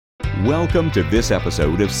Welcome to this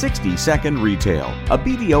episode of 60 Second Retail, a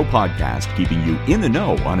BDO podcast keeping you in the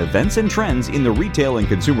know on events and trends in the retail and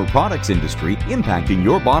consumer products industry impacting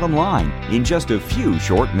your bottom line in just a few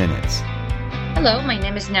short minutes. Hello, my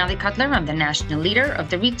name is Natalie Cutler. I'm the National Leader of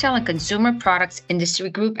the Retail and Consumer Products Industry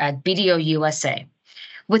Group at BDO USA.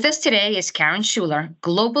 With us today is Karen Schuler,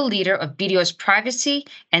 Global Leader of BDO's Privacy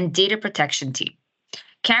and Data Protection Team.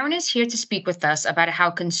 Karen is here to speak with us about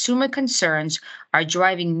how consumer concerns are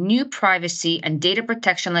driving new privacy and data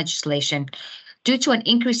protection legislation due to an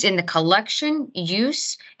increase in the collection,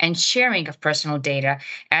 use, and sharing of personal data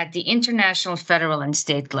at the international, federal, and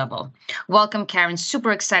state level. Welcome, Karen.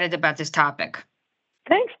 Super excited about this topic.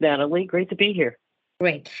 Thanks, Natalie. Great to be here.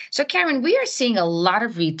 Great. So, Karen, we are seeing a lot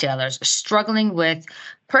of retailers struggling with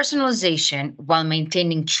personalization while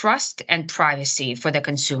maintaining trust and privacy for the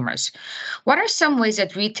consumers. What are some ways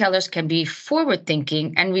that retailers can be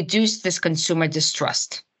forward-thinking and reduce this consumer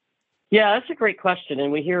distrust? Yeah, that's a great question,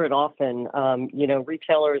 and we hear it often.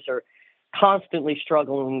 Retailers are constantly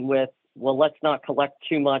struggling with, well, let's not collect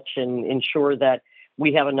too much and ensure that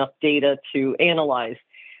we have enough data to analyze.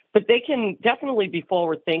 But they can definitely be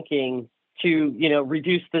forward-thinking to,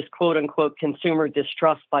 reduce this quote-unquote consumer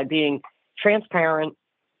distrust by being transparent,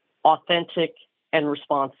 authentic, and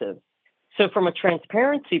responsive. So from a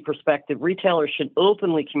transparency perspective, retailers should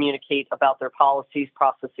openly communicate about their policies,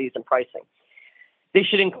 processes, and pricing. They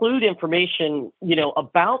should include information,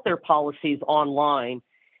 about their policies online,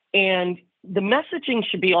 and the messaging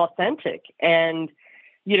should be authentic. And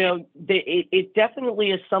it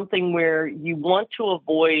definitely is something where you want to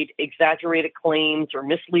avoid exaggerated claims or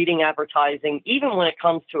misleading advertising, even when it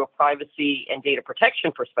comes to a privacy and data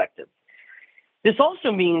protection perspective. This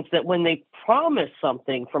also means that when they promise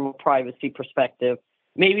something from a privacy perspective,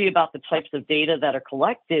 maybe about the types of data that are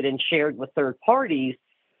collected and shared with third parties,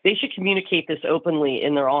 they should communicate this openly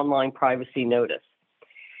in their online privacy notice.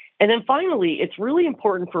 And then finally, it's really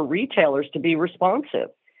important for retailers to be responsive.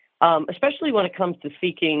 Especially when it comes to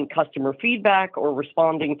seeking customer feedback or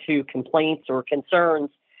responding to complaints or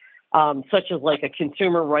concerns, such as like a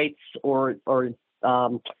consumer rights or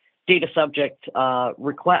data subject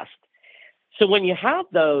request. So when you have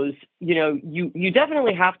those, you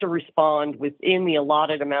definitely have to respond within the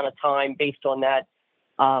allotted amount of time based on that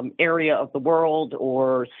area of the world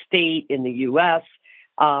or state in the U.S.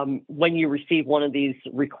 When you receive one of these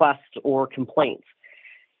requests or complaints.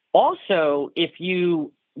 Also, if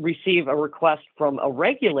you receive a request from a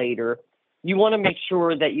regulator, you want to make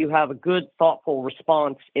sure that you have a good, thoughtful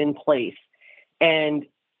response in place and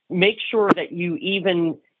make sure that you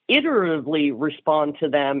even iteratively respond to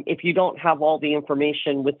them if you don't have all the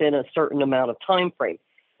information within a certain amount of time frame.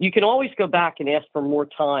 You can always go back and ask for more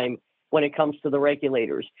time when it comes to the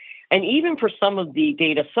regulators. And even for some of the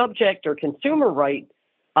data subject or consumer rights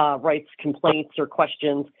complaints or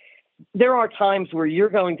questions, there are times where you're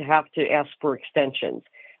going to have to ask for extensions.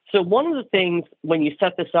 So one of the things when you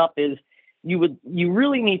set this up is you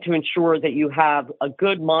really need to ensure that you have a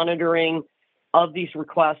good monitoring of these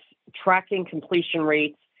requests, tracking completion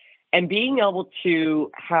rates, and being able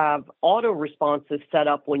to have auto responses set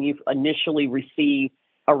up when you initially receive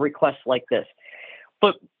a request like this.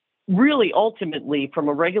 But really, ultimately, from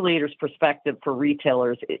a regulator's perspective for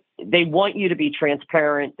retailers, they want you to be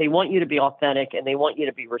transparent, they want you to be authentic, and they want you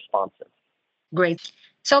to be responsive. Great.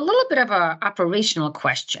 So a little bit of an operational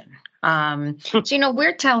question.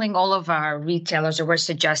 We're telling all of our retailers, or we're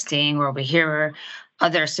suggesting, or we hear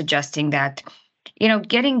others suggesting that,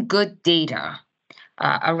 getting good data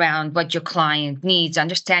around what your client needs,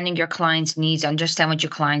 understanding your client's needs, understand what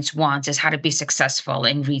your clients wants is how to be successful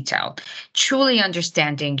in retail, truly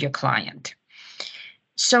understanding your client.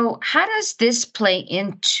 So how does this play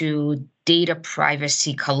into data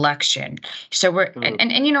privacy collection? So we're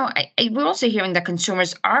we're also hearing that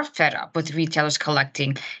consumers are fed up with retailers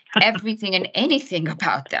collecting everything and anything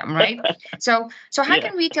about them, right? So how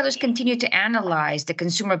can retailers continue to analyze the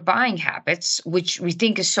consumer buying habits, which we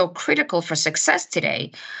think is so critical for success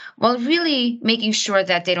today, while really making sure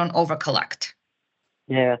that they don't over-collect?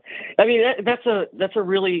 Yeah, I mean that's a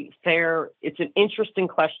really fair. It's an interesting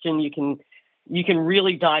question. You can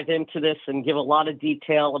really dive into this and give a lot of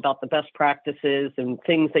detail about the best practices and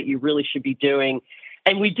things that you really should be doing.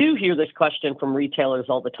 And we do hear this question from retailers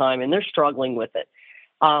all the time, and they're struggling with it.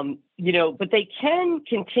 But they can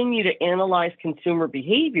continue to analyze consumer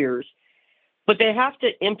behaviors, but they have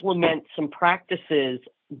to implement some practices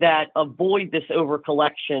that avoid this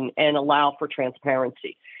over-collection and allow for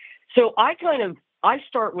transparency. So I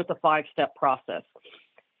start with a 5-step process.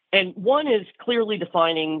 And one is clearly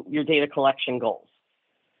defining your data collection goals.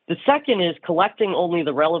 The second is collecting only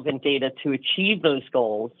the relevant data to achieve those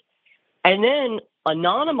goals. and then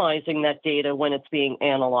anonymizing that data when it's being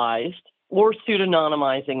analyzed or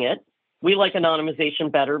pseudonymizing it. We like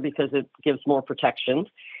anonymization better because it gives more protections.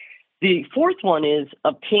 The fourth one is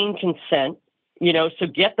obtain consent, so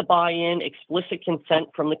get the buy-in, explicit consent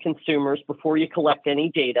from the consumers before you collect any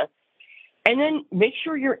data. And then make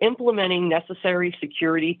sure you're implementing necessary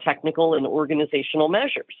security, technical, and organizational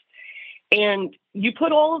measures. And you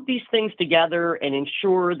put all of these things together and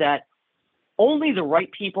ensure that only the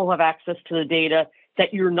right people have access to the data,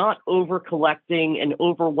 that you're not over-collecting and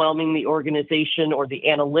overwhelming the organization or the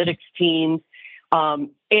analytics teams.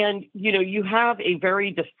 And you have a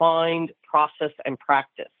very defined process and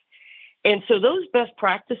practice. And so those best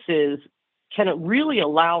practices can really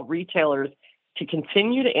allow retailers to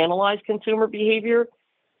continue to analyze consumer behavior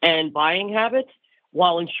and buying habits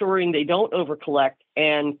while ensuring they don't over-collect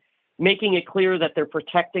and making it clear that they're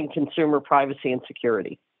protecting consumer privacy and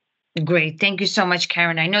security. Great. Thank you so much,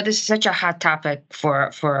 Karen. I know this is such a hot topic for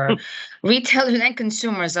retailers and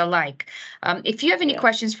consumers alike. If you have any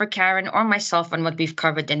questions for Karen or myself on what we've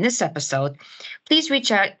covered in this episode, please reach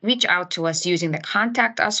out to us using the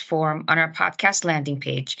Contact Us form on our podcast landing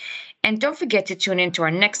page. And don't forget to tune into our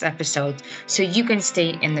next episode so you can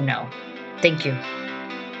stay in the know. Thank you.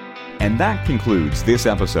 And that concludes this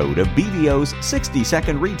episode of BDO's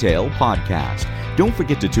 60-Second Retail Podcast. Don't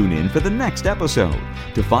forget to tune in for the next episode.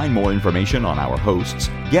 To find more information on our hosts,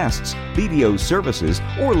 guests, BDO's services,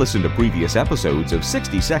 or listen to previous episodes of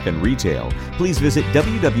 60-Second Retail, please visit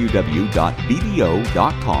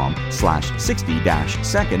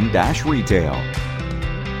www.bdo.com/60-second-retail.